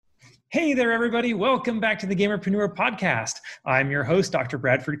Hey there, everybody. Welcome back to the Gamerpreneur Podcast. I'm your host, Dr.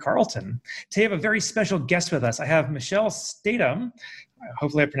 Bradford Carlton. Today I have a very special guest with us. I have Michelle Statham.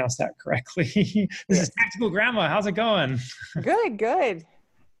 Hopefully I pronounced that correctly. This is TacticalGramma. How's it going? Good, good.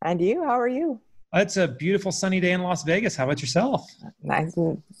 And you, how are you? It's a beautiful sunny day in Las Vegas. How about yourself? Nice.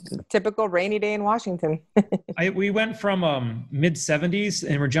 Typical rainy day in Washington. We went from mid 70s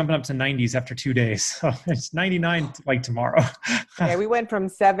and we're jumping up to 90s after 2 days. So it's 99 like tomorrow. Yeah, we went from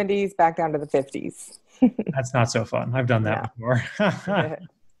 70s back down to the 50s. That's not so fun. I've done that before.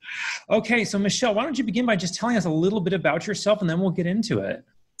 Okay, so Michelle, why don't you begin by just telling us a little bit about yourself and then we'll get into it.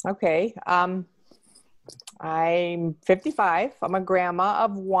 Okay. I'm 55. I'm a grandma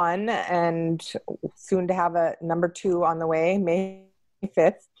of one and soon to have a number 2 on the way, May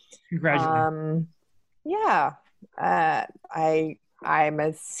 5th. Congratulations. I'm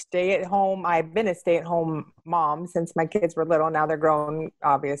a stay-at-home. I've been a stay-at-home mom since my kids were little. Now they're grown,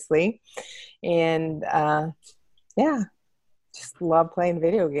 obviously. And just love playing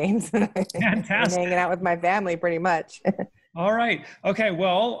video games. Fantastic. And hanging out with my family pretty much. All right. Okay.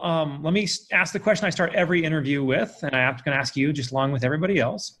 Well, let me ask the question I start every interview with, and I'm going to ask you just along with everybody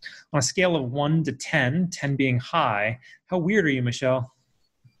else. On a scale of 1 to 10, 10 being high, how weird are you, Michelle?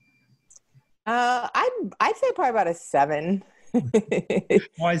 I'd say probably about a 7.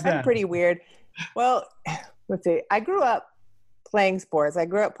 Why is that? I'm pretty weird. Well, let's see. I grew up playing sports. I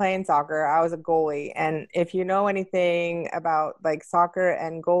grew up playing soccer. I was a goalie. And if you know anything about like soccer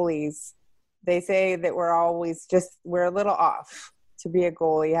and goalies, they say that we're a little off. To be a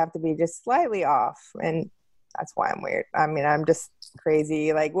goalie, you have to be just slightly off. And that's why I'm weird. I mean, I'm just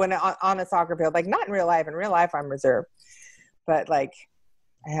crazy. Like when on a soccer field, like not in real life. In real life, I'm reserved. But like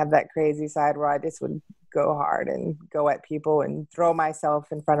I have that crazy side where I just would go hard and go at people and throw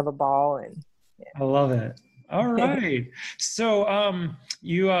myself in front of a ball. And I love it. All right. So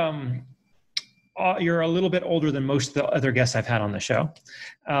you're a little bit older than most of the other guests I've had on the show.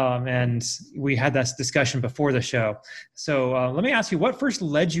 And we had this discussion before the show. So let me ask you, what first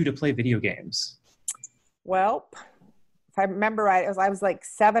led you to play video games? Well, if I remember right, I was like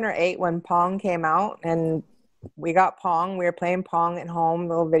 7 or 8 when Pong came out, and we got Pong. We were playing Pong at home,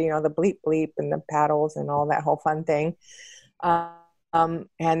 little video, the bleep bleep and the paddles and all that whole fun thing. And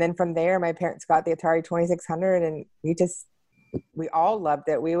then from there, my parents got the Atari 2600, and we all loved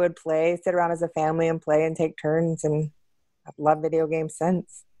it. We would sit around as a family and play and take turns, and I've loved video games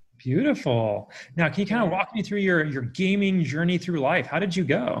since. Beautiful. Now, can you kind of walk me through your gaming journey through life? How did you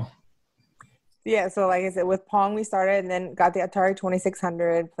go? Yeah, so like I said, with Pong we started, and then got the Atari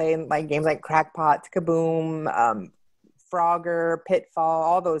 2600, playing like games like Crackpot, Kaboom, Frogger, Pitfall,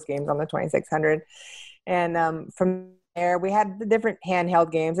 all those games on the 2600. And from there, we had the different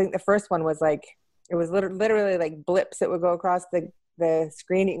handheld games. I think the first one was like, it was literally like blips that would go across the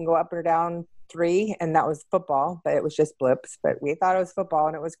screen. You can go up or down 3, and that was football, but it was just blips. But we thought it was football,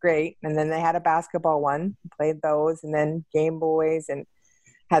 and it was great. And then they had a basketball one, played those, and then Game Boys, and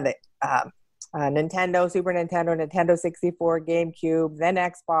had the Nintendo, Super Nintendo, Nintendo 64, GameCube, then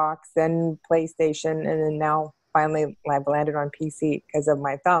Xbox, then PlayStation, and then now finally I've landed on PC because of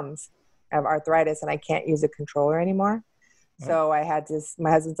my thumbs. I have arthritis and I can't use a controller anymore. So my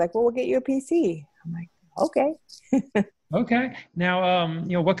husband's like, well, we'll get you a PC. I'm like, okay. Okay. Now,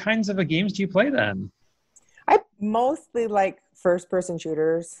 what kinds of games do you play then? I mostly like first-person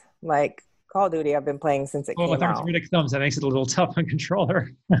shooters, like Call of Duty. I've been playing since it came with out. arthritic thumbs, that makes it a little tough on controller.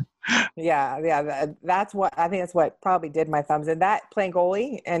 Yeah. That's what probably did my thumbs. And that playing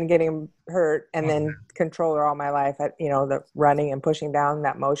goalie and getting hurt, and then controller all my life. The running and pushing down,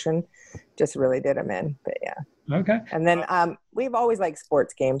 that motion just really did them in. But yeah. Okay. And then we've always liked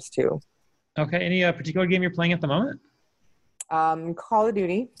sports games too. Okay. Any particular game you're playing at the moment? Call of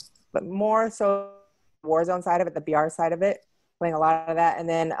Duty, but more so Warzone side of it, the BR side of it. Playing a lot of that. And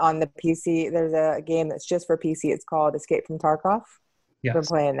then on the PC, there's a game that's just for PC. It's called Escape from Tarkov. Yes. Been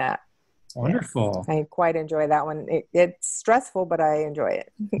playing that. Wonderful. Yes. I quite enjoy that one. It's stressful, but I enjoy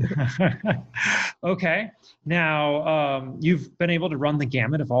it. Okay. Now, you've been able to run the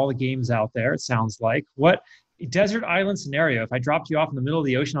gamut of all the games out there, it sounds like. What desert island scenario, if I dropped you off in the middle of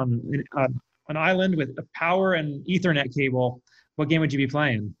the ocean on an island with a power and Ethernet cable, what game would you be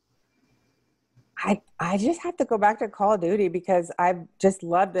playing? I just have to go back to Call of Duty because I've just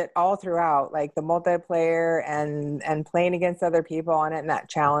loved it all throughout, like the multiplayer and playing against other people on it and that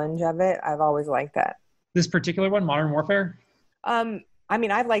challenge of it. I've always liked that. This particular one, Modern Warfare? I mean,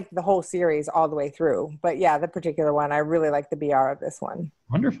 I've liked the whole series all the way through, but yeah, the particular one, I really like the BR of this one.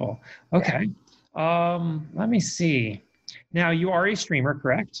 Wonderful. Okay. Yeah. Let me see. Now, you are a streamer,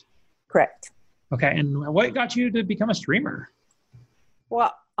 correct? Correct. Okay. And what got you to become a streamer?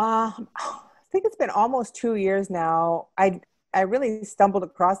 Well, I think it's been almost 2 years now. I really stumbled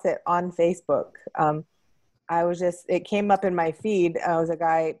across it on Facebook. It came up in my feed. I was a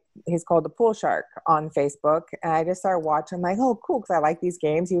guy, he's called the Pool Shark on Facebook. And I just started watching. I'm like, oh, cool. Cause I like these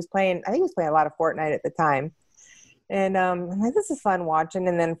games. I think he was playing a lot of Fortnite at the time. And I'm like, this is fun watching.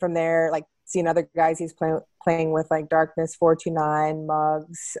 And then from there, like seeing other guys he's playing with, like Darkness 429,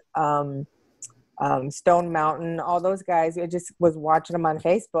 Mugs, Stone Mountain, all those guys. I just was watching them on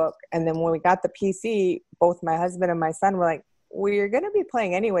Facebook. And then when we got the PC, both my husband and my son were like, well, you're going to be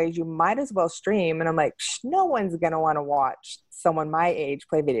playing anyways. You might as well stream. And I'm like, no one's going to want to watch someone my age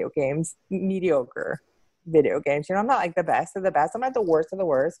play video games, mediocre video games. I'm not like the best of the best. I'm not the worst of the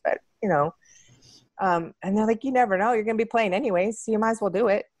worst, but and they're like, you never know. You're going to be playing anyways, so you might as well do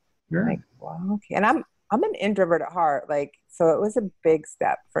it. Sure. I'm like, well, okay. And I'm an introvert at heart. Like, so it was a big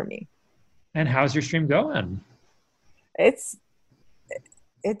step for me. And how's your stream going? It's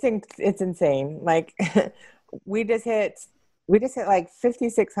insane. Like we just hit like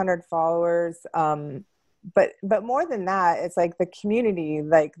 5,600 followers. But more than that, it's like the community,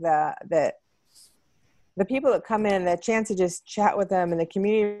 like the people that come in, the chance to just chat with them and the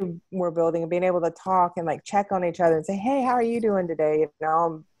community we're building and being able to talk and like check on each other and say, hey, how are you doing today?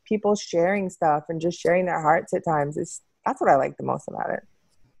 People sharing stuff and just sharing their hearts at times. That's what I like the most about it.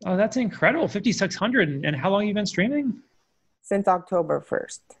 Oh, that's incredible. 5,600. And how long have you been streaming? Since October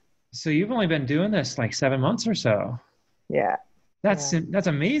 1st. So you've only been doing this like 7 months or so. Yeah. That's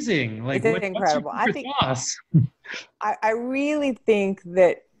amazing. Like, it's incredible. What's your sauce? I really think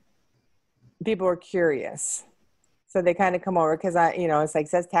that people are curious. So they kind of come over because it's like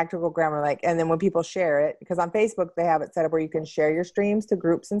says TacticalGramma, like, and then when people share it, because on Facebook they have it set up where you can share your streams to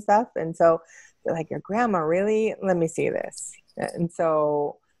groups and stuff. And so they're like, your grandma, really? Let me see this. And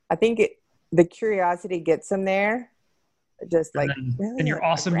so I think the curiosity gets them there. Just like, and, really? And your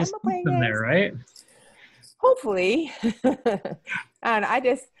awesomeness keeps them there, right? Hopefully. And I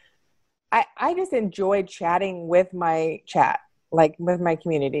just enjoy chatting with my chat, like with my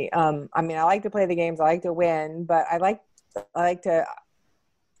community. I like to play the games, I like to win, but I like to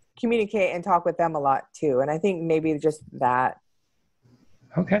communicate and talk with them a lot too. And I think maybe just that.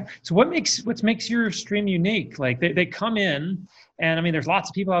 Okay. So what makes your stream unique? Like they come in and there's lots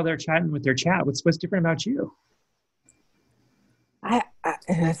of people out there chatting with their chat. What's different about you?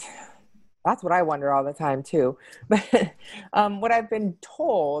 That's what I wonder all the time too. But what I've been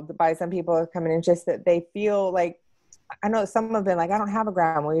told by some people who come in is just that they feel like, I know some have been like, I don't have a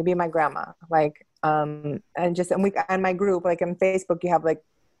grandma. Will you be my grandma? Like, and my group, like on Facebook, you have like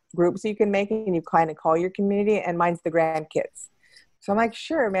groups you can make and you kind of call your community, and mine's the grandkids. So I'm like,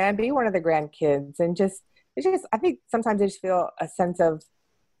 sure, man, be one of the grandkids. And I think sometimes I just feel a sense of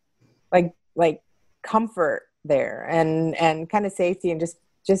like comfort there and kind of safety and just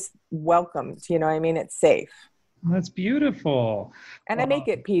welcomed, it's safe. That's beautiful. And I make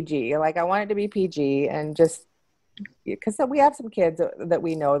it PG. Like I want it to be PG and just because we have some kids that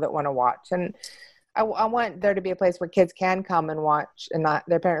we know that want to watch. And I want there to be a place where kids can come and watch and not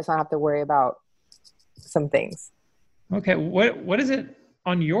their parents don't have to worry about some things. Okay. What is it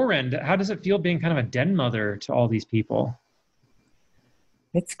on your end? How does it feel being kind of a den mother to all these people?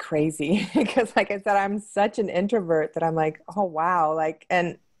 It's crazy because like I said, I'm such an introvert that I'm like, oh, wow. Like,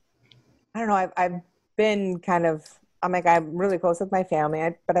 and I don't know, I've been I'm really close with my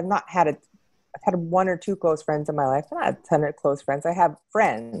family, but I've had one or two close friends in my life. Not a ton of close friends. I have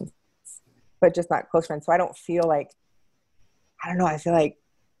friends, but just not close friends. So I don't feel like, I don't know. I feel like,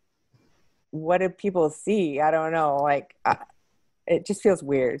 what do people see? I don't know. Like, it just feels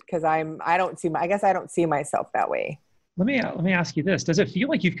weird because I guess I don't see myself that way. Let me ask you this. Does it feel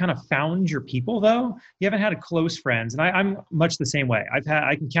like you've kind of found your people though? You haven't had close friends. And I'm much the same way.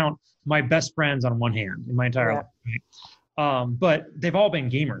 I can count my best friends on one hand in my entire life. Right? But they've all been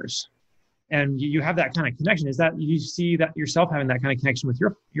gamers. And you have that kind of connection. Is that you see that yourself having that kind of connection with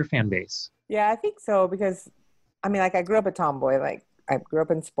your fan base? Yeah, I think so because I grew up a tomboy. Like I grew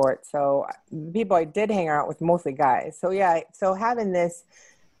up in sports. So the people I did hang out with mostly guys. So yeah, so having this,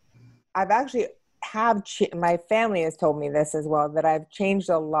 I've actually my family has told me this as well, that I've changed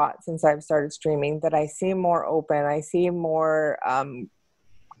a lot since I've started streaming, that I seem more open. I seem more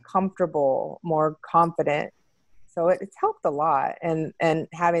comfortable, more confident. So it's helped a lot. And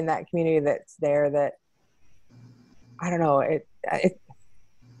having that community that's there that, I don't know,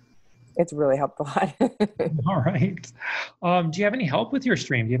 it's really helped a lot. All right. Do you have any help with your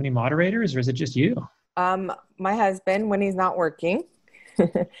stream? Do you have any moderators or is it just you? My husband, when he's not working.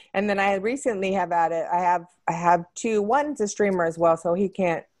 And then I recently have added, I have two, one's a streamer as well. So he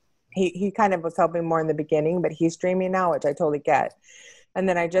kind of was helping more in the beginning, but he's streaming now, which I totally get. And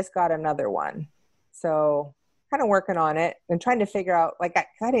then I just got another one. So kind of working on it and trying to figure out, like,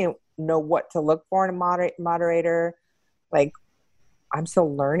 I didn't know what to look for in a moderator. Like, I'm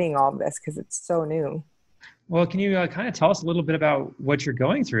still learning all of this because it's so new. Well, can you kind of tell us a little bit about what you're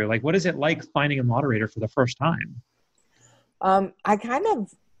going through? Like, what is it like finding a moderator for the first time? I kind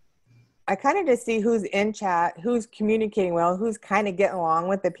of just see who's in chat, who's communicating well, who's kind of getting along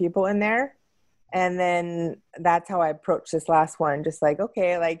with the people in there. And then that's how I approached this last one. Just like,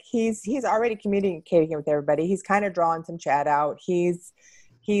 okay, like he's already communicating with everybody. He's kind of drawing some chat out. He's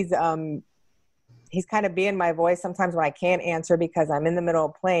kind of being my voice sometimes when I can't answer because I'm in the middle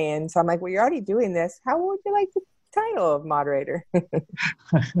of playing. So I'm like, well, you're already doing this. How would you like the title of moderator?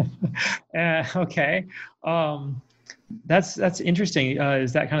 Okay. That's interesting.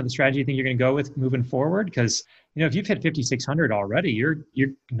 Is that kind of the strategy you think you're going to go with moving forward? Because if you've hit 5,600 already, you're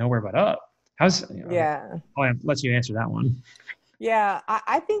nowhere but up. Yeah. I'll let you answer that one. Yeah.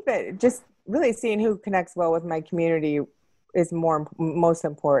 I think that just really seeing who connects well with my community is most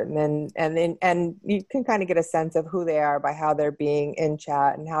important. And you can kind of get a sense of who they are by how they're being in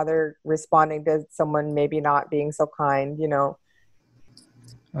chat and how they're responding to someone maybe not being so kind,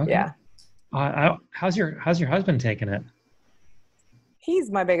 Okay. Yeah. How's your husband taking it? He's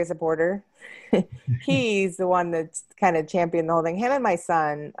my biggest supporter. He's the one that's kind of championed the whole thing. Him and my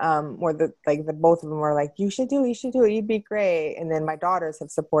son, were the both of them were like, you should do it, you'd be great. And then my daughters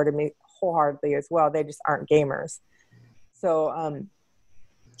have supported me wholeheartedly as well. They just aren't gamers. So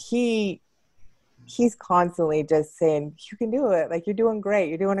he's constantly just saying, you can do it. Like, you're doing great.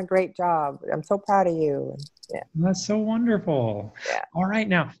 You're doing a great job. I'm so proud of you. And, yeah. That's so wonderful. Yeah. All right.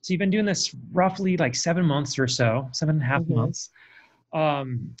 Now, so you've been doing this roughly like 7 months or so, 7.5 months.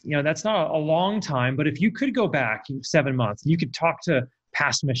 That's not a long time, but if you could go back 7 months, you could talk to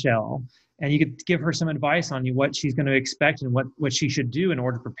past Michelle and you could give her some advice on what she's going to expect and what she should do in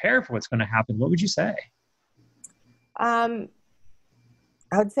order to prepare for what's going to happen. What would you say? I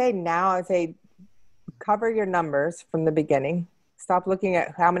would say cover your numbers from the beginning. Stop looking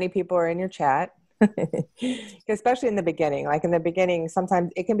at how many people are in your chat, especially in the beginning. Like in the beginning,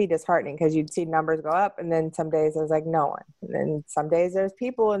 sometimes it can be disheartening because you'd see numbers go up and then some days there's like no one. And then some days there's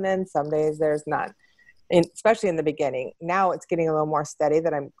people and then some days there's none. And especially in the beginning. Now it's getting a little more steady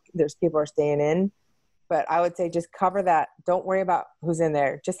that there's people are staying in. But I would say just cover that. Don't worry about who's in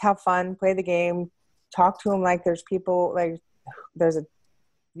there. Just have fun, play the game, talk to them like there's people, like there's a,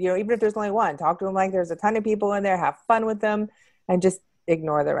 even if there's only one, talk to them like there's a ton of people in there, have fun with them, and just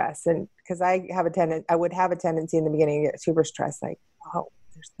ignore the rest. And because I would have a tendency in the beginning to get super stressed, like, oh,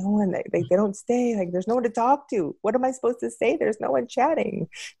 there's no one, they don't stay, like there's no one to talk to. What am I supposed to say? There's no one chatting.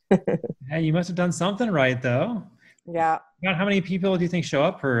 Yeah, you must have done something right though. Yeah. About how many people do you think show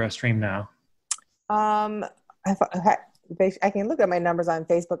up per stream now? I can look at my numbers on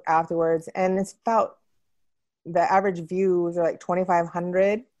Facebook afterwards, and it's about, the average views are like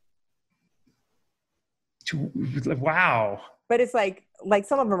 2,500. Wow. But it's like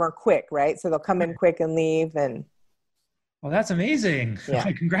some of them are quick, right? So they'll come in quick and leave. And well, that's amazing.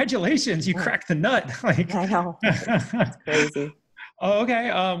 Yeah. Congratulations. You cracked the nut. I know. It's crazy. Oh, okay.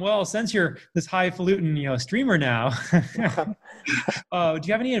 Well, since you're this highfalutin, streamer now, do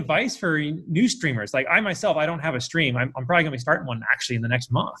you have any advice for new streamers? Like I myself, I don't have a stream. I'm probably going to be starting one actually in the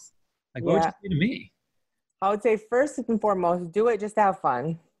next month. Like, what would you say to me? I would say first and foremost, do it just to have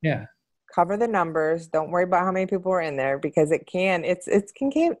fun. Yeah. Cover the numbers. Don't worry about how many people are in there because it can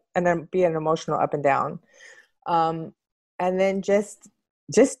and then be an emotional up and down. And then just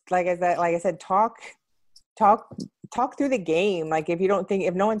like I said, talk through the game. Like if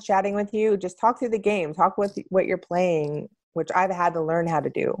no one's chatting with you, just talk through the game. Talk with what you're playing, which I've had to learn how to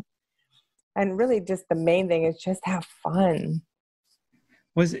do. And really just the main thing is just have fun.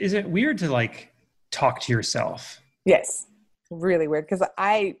 Is it weird to like talk to yourself? Yes. Really weird. Cause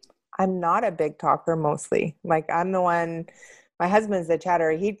I'm not a big talker mostly. Like I'm the one, my husband's the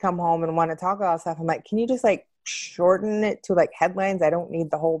chatterer. He'd come home and want to talk about stuff. I'm like, can you just like shorten it to like headlines? I don't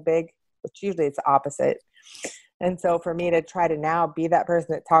need the whole big, which usually it's the opposite. And so for me to try to now be that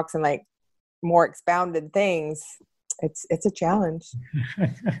person that talks in like more expounded things, it's a challenge.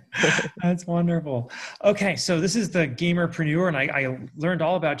 That's wonderful. Okay, so this is the Gamerpreneur, and I learned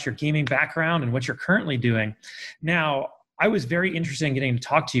all about your gaming background and what you're currently doing. Now, I was very interested in getting to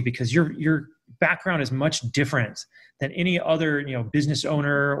talk to you because your background is much different than any other business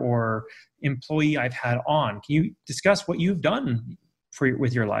owner or employee I've had on. Can you discuss what you've done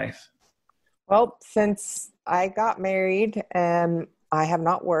with your life? Well, since I got married, I have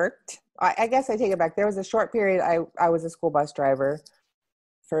not worked. I guess I take it back. There was a short period I was a school bus driver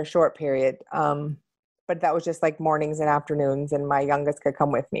for a short period. But but that was just like mornings and afternoons, and my youngest could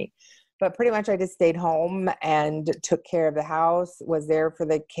come with me. But pretty much I just stayed home and took care of the house, was there for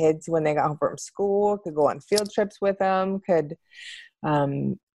the kids when they got home from school, could go on field trips with them, could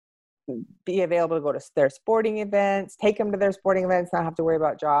be available to go to their sporting events, take them to their sporting events, not have to worry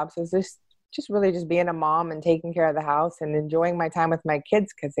about jobs. So it's just really just being a mom and taking care of the house and enjoying my time with my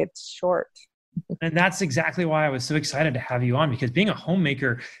kids because it's short. And that's exactly why I was so excited to have you on, because being a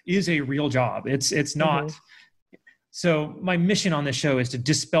homemaker is a real job. It's not. Mm-hmm. So my mission on this show is to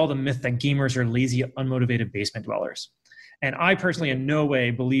dispel the myth that gamers are lazy, unmotivated basement dwellers. And I personally in no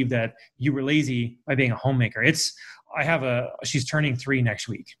way believe that you were lazy by being a homemaker. She's turning 3 next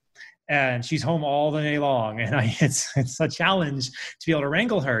week, and she's home all the day long. And it's a challenge to be able to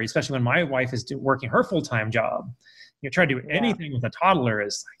wrangle her, especially when my wife is working her full-time job. You try to do anything with a toddler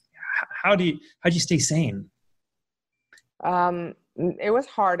is like, how'd you stay sane? It was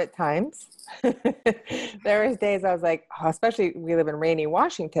hard at times. There was days I was like, especially we live in rainy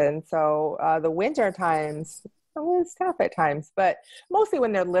Washington. So the winter times, it was tough at times, but mostly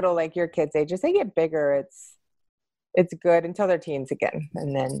when they're little, like your kids' age, as they get bigger, it's good until they're teens again.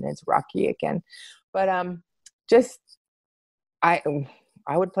 And then it's rocky again. But I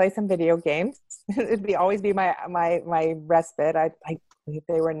would play some video games. It'd always be my respite. If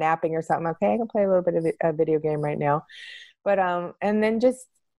they were napping or something, okay, I can play a little bit of a video game right now. But and then just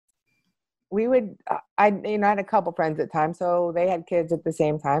I had a couple friends at times, so they had kids at the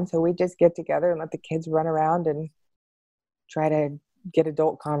same time. So we just get together and let the kids run around and try to get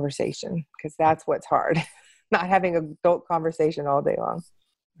adult conversation, because that's what's hard. Not having adult conversation all day long.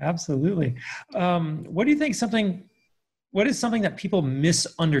 Absolutely. What do you think what is something that people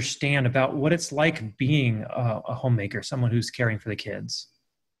misunderstand about what it's like being a homemaker, someone who's caring for the kids?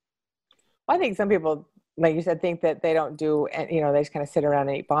 Well, I think some people, like you said, think that they don't do, they just kind of sit around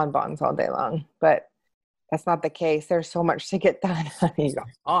and eat bonbons all day long. But that's not the case. There's so much to get done. You got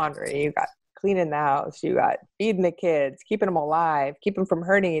laundry, you got cleaning the house, you got feeding the kids, keeping them alive, keeping them from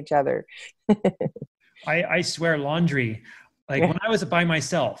hurting each other. I swear laundry, like when I was by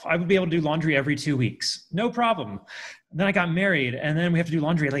myself, I would be able to do laundry every 2 weeks. No problem. And then I got married, and then we have to do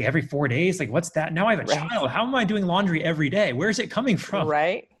laundry like every 4 days. Like, what's that? Now I have a child. How am I doing laundry every day? Where's it coming from?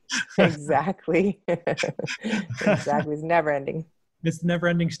 Right. Exactly. Exactly. It's never ending. It's a never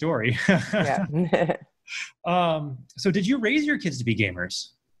ending story. Yeah. So did you raise your kids to be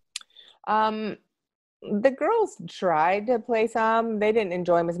gamers? The girls tried to play some. They didn't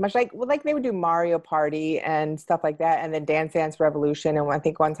enjoy them as much. Like they would do Mario Party and stuff like that, and then Dance Dance Revolution. And I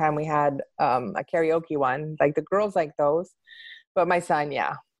think one time we had a karaoke one. Like the girls like those, but my son,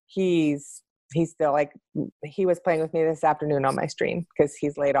 he's still like, he was playing with me this afternoon on my stream because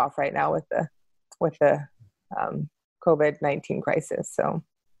he's laid off right now with the COVID-19 crisis. So.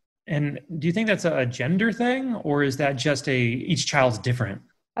 And do you think that's a gender thing, or is that just each child's different?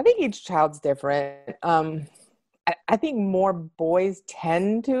 I think each child's different. I think more boys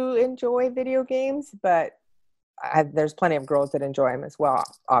tend to enjoy video games, but there's plenty of girls that enjoy them as well,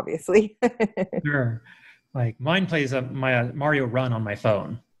 obviously. Sure. Like mine plays my Mario Run on my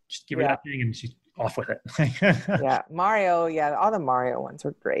phone. Just give her that thing and she's off with it. Yeah, Mario. Yeah, all the Mario ones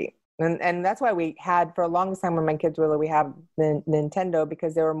were great. And that's why we had, for a long time when my kids were little, we had the Nintendo,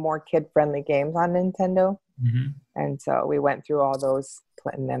 because there were more kid-friendly games on Nintendo. Mm-hmm. And so we went through all those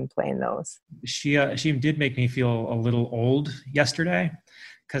and then playing those. She did make me feel a little old yesterday,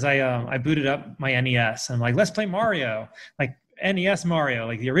 because I booted up my NES and I'm like, let's play Mario, like NES Mario,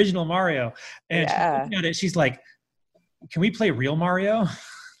 like the original Mario. And she's looking at it, she's like, can we play real Mario?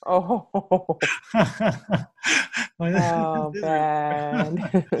 Oh, oh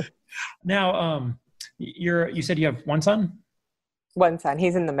man. Now, you said you have one son? One son.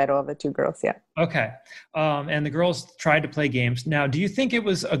 He's in the middle of the two girls. Yeah. Okay. And the girls tried to play games. Now, do you think it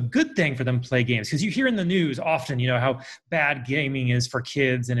was a good thing for them to play games? Because you hear in the news often, how bad gaming is for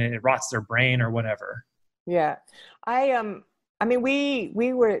kids and it rots their brain or whatever. Yeah. I mean, we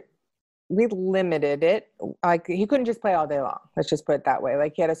limited it. Like he couldn't just play all day long. Let's just put it that way.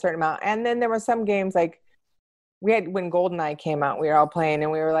 Like he had a certain amount. And then there were some games like when GoldenEye came out, we were all playing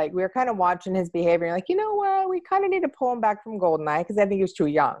and we were kind of watching his behavior. Like, what? We kind of need to pull him back from GoldenEye because I think he was too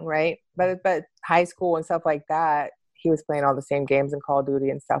young, right? But high school and stuff like that, he was playing all the same games and Call of Duty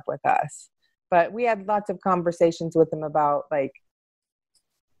and stuff with us. But we had lots of conversations with him about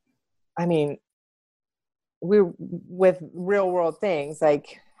with real world things,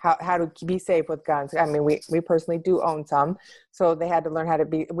 like how to be safe with guns. I mean, we personally do own some, so they had to learn how to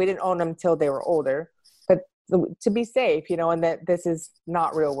be. We didn't own them until they were older. But to be safe, you know, and that this is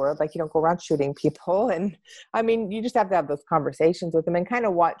not real world. Like, you don't go around shooting people. And I mean, you just have to have those conversations with them and kind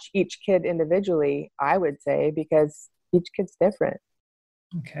of watch each kid individually, I would say, because each kid's different.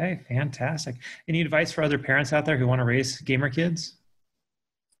 Okay, fantastic. Any advice for other parents out there who want to raise gamer kids?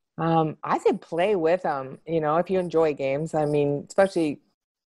 I say play with them, you know, if you enjoy games. I mean, especially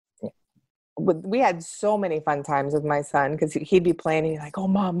we had so many fun times with my son because he'd be playing and he's like, oh,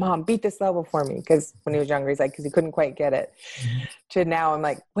 mom, beat this level for me. Because when he was younger, he's like, because he couldn't quite get it. Mhm. To now I'm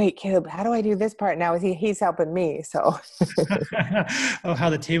like, wait, Caleb, how do I do this part? Now he's helping me. So Oh, how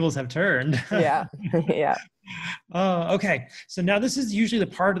the tables have turned. yeah. Yeah. Oh, okay. So now this is usually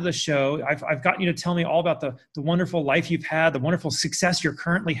the part of the show. I've gotten you to tell me all about the wonderful life you've had, the wonderful success you're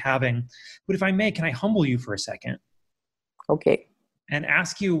currently having. But if I may, can I humble you for a second Okay. and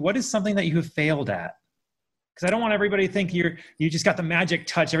ask you, what is something that you have failed at? Because I don't want everybody to think you just got the magic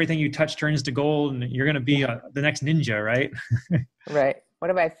touch. Everything you touch turns to gold and you're going to be the next ninja, right? Right. What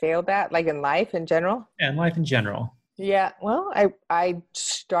have I failed at? Like in life in general? And life in general. Yeah. Well, I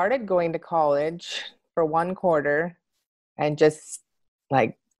started going to college for 1 quarter and just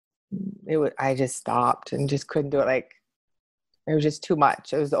like I just stopped and just couldn't do it. Like it was just too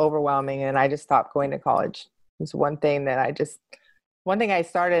much. It was overwhelming and I just stopped going to college. It was one thing I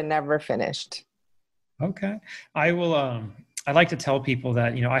started and never finished. Okay. I will, I like to tell people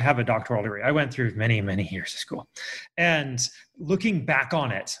that, I have a doctoral degree. I went through many, many years of school, and looking back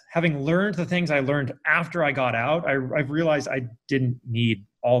on it, having learned the things I learned after I got out, I've realized I didn't need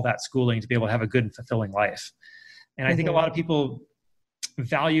all that schooling to be able to have a good and fulfilling life. And I think a lot of people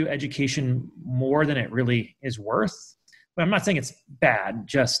value education more than it really is worth. But I'm not saying it's bad,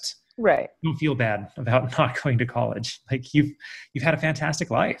 just Right. don't feel bad about not going to college. Like you've had a fantastic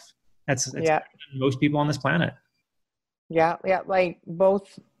life. It's better than most people on this planet. Yeah. Yeah. Like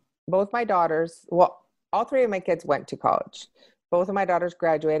both my daughters, well, all three of my kids went to college. Both of my daughters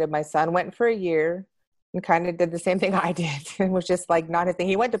graduated. My son went for a year and kind of did the same thing I did. It was just like not his thing.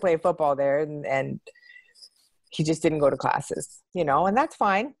 He went to play football there and he just didn't go to classes, and that's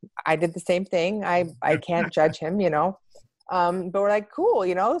fine. I did the same thing. I can't judge him, but we're like, cool,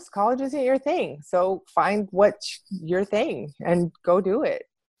 college isn't your thing. So find what's your thing and go do it.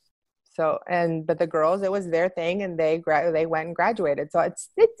 So, but the girls, it was their thing and they went and graduated. So it's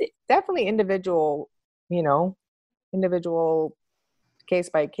definitely individual, individual case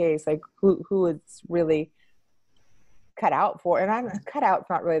by case, like who it's really cut out for. And cut out's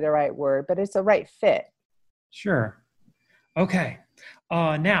not really the right word, but it's a right fit. Sure. Okay.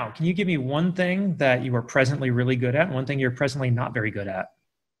 Now, can you give me one thing that you are presently really good at and one thing you're presently not very good at?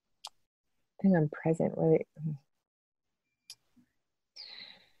 I think I'm presently.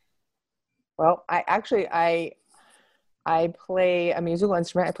 Well, I play a musical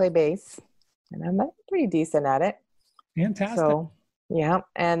instrument. I play bass, and I'm pretty decent at it. Fantastic. So, yeah.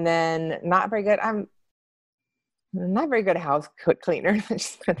 And then not very good. I'm not very good house cleaner,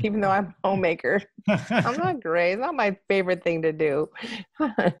 even though I'm a homemaker. I'm not great. It's not my favorite thing to do.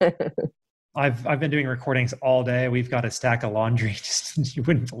 I've been doing recordings all day. We've got a stack of laundry. Just you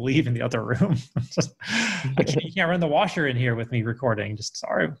wouldn't believe in the other room. You can't run the washer in here with me recording. Just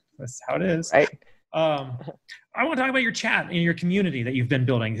sorry, that's how it is. Right. I want to talk about your chat and your community that you've been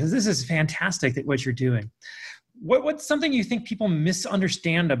building, because this is fantastic that what you're doing. What's something you think people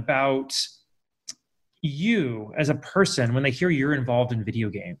misunderstand about you as a person when they hear you're involved in video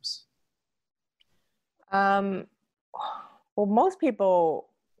games? Well, most people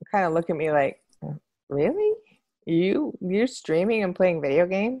kind of look at me like, really? You're streaming and playing video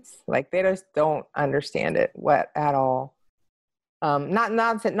games? Like they just don't understand it at all.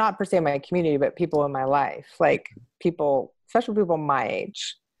 Not per se my community, but people in my life, like people, especially people my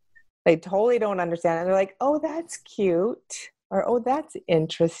age, they totally don't understand it. They're like, oh, that's cute. Or, oh, that's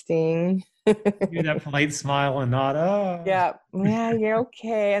interesting. You that polite smile and nod. Oh. Yeah, you're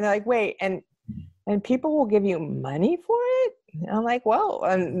okay. And they're like, wait, and people will give you money for it? And I'm like, well,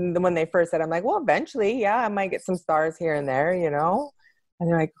 and when they first said, I'm like, well, eventually, yeah, I might get some stars here and there, And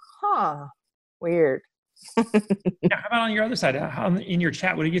they're like, huh, weird. How about on your other side? In your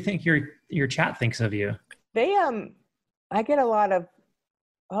chat, what do you think your chat thinks of you? They I get a lot of,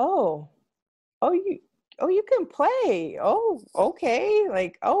 oh, you can play. Oh, okay.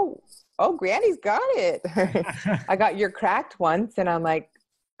 Like, oh, Granny's got it. I got your cracked once, and I'm like,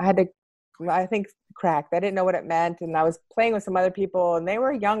 I think cracked. I didn't know what it meant, and I was playing with some other people, and they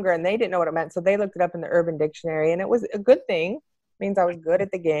were younger, and they didn't know what it meant, so they looked it up in the Urban Dictionary, and it was a good thing. It means I was good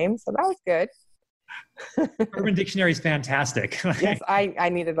at the game, so that was good. Urban Dictionary is fantastic. Yes, I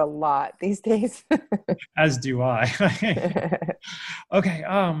need it a lot these days. As do I. Okay.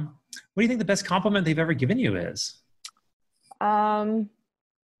 What do you think the best compliment they've ever given you is? That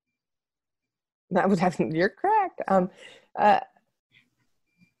would have, you're correct.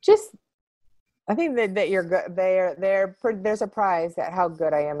 Just, I think that you're good. They're surprised at how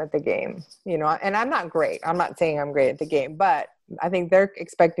good I am at the game, you know, and I'm not great. I'm not saying I'm great at the game, but I think they're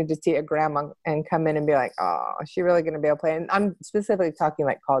expected to see a grandma and come in and be like, oh, is she really going to be able to play? And I'm specifically talking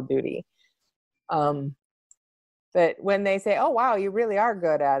like Call of Duty. But when they say, oh, wow, you really are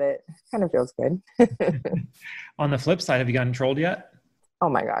good at it, it kind of feels good. On the flip side, have you gotten trolled yet? Oh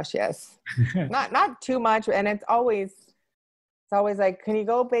my gosh, yes. Not too much. And it's always like, can you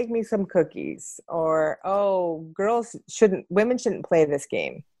go bake me some cookies? Or, oh, women shouldn't play this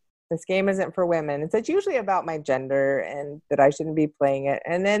game. This game isn't for women. It's usually about my gender and that I shouldn't be playing it.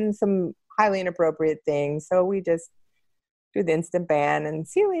 And then some highly inappropriate things. So we just do the instant ban and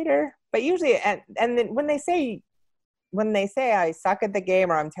see you later. But usually, and then when they say I suck at the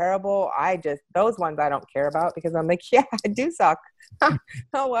game or I'm terrible, those ones I don't care about, because I'm like, yeah, I do suck.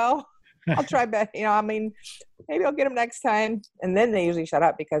 Oh, well, I'll try better. You know, I mean, maybe I'll get them next time. And then they usually shut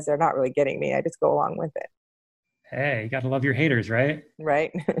up because they're not really getting me. I just go along with it. Hey, you got to love your haters, right?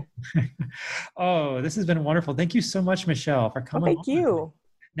 Right. Oh, this has been wonderful. Thank you so much, Michelle, for coming. Thank you.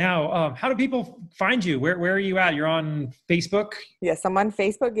 Now, how do people find you? Where are you at? You're on Facebook? Yes, I'm on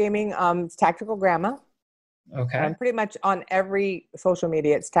Facebook Gaming. It's TacticalGramma. Okay. I'm pretty much on every social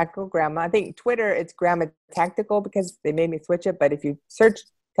media. It's TacticalGramma. I think Twitter, it's Gramma Tactical because they made me switch it. But if you search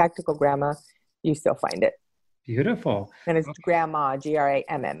TacticalGramma, you still find it. Beautiful. And it's Gramma,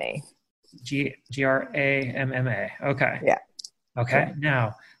 Gramma. Gramma. Okay. Yeah. Okay.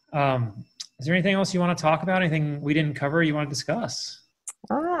 Yeah. Now, is there anything else you want to talk about? Anything we didn't cover you want to discuss?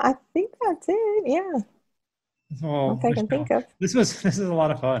 I think that's it. Yeah. Well, I can think of. This is a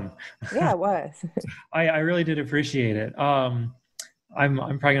lot of fun. Yeah, it was. I really did appreciate it. I'm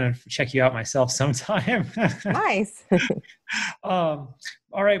probably going to check you out myself sometime. Nice. All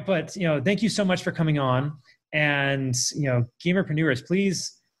right. But, thank you so much for coming on. And, gamerpreneurs,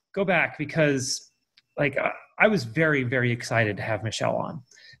 please go back, because I was very, very excited to have Michelle on,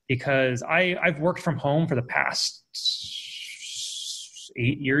 because I've worked from home for the past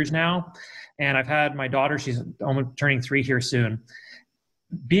 8 years now. And I've had my daughter, she's almost turning 3 here soon.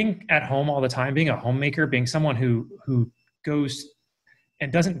 Being at home all the time, being a homemaker, being someone who goes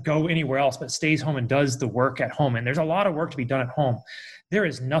and doesn't go anywhere else, but stays home and does the work at home. And there's a lot of work to be done at home. There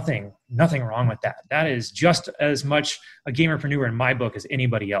is nothing wrong with that. That is just as much a gamerpreneur in my book as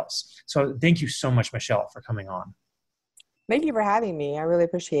anybody else. So thank you so much, Michelle, for coming on. Thank you for having me. I really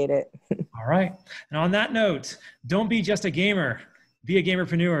appreciate it. All right. And on that note, don't be just a gamer, be a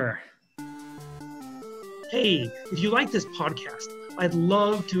gamerpreneur. Hey, if you like this podcast, I'd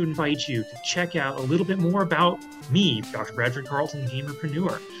love to invite you to check out a little bit more about me, Dr. Bradford Carlton,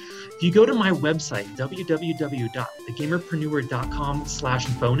 Gamerpreneur. If you go to my website,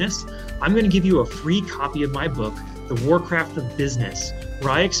 www.thegamerpreneur.com/bonus, I'm going to give you a free copy of my book, The Warcraft of Business,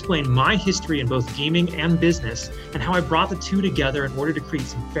 where I explain my history in both gaming and business and how I brought the two together in order to create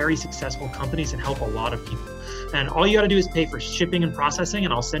some very successful companies and help a lot of people. And all you got to do is pay for shipping and processing,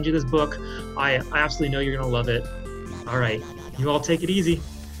 and I'll send you this book. I absolutely know you're going to love it. All right. You all take it easy.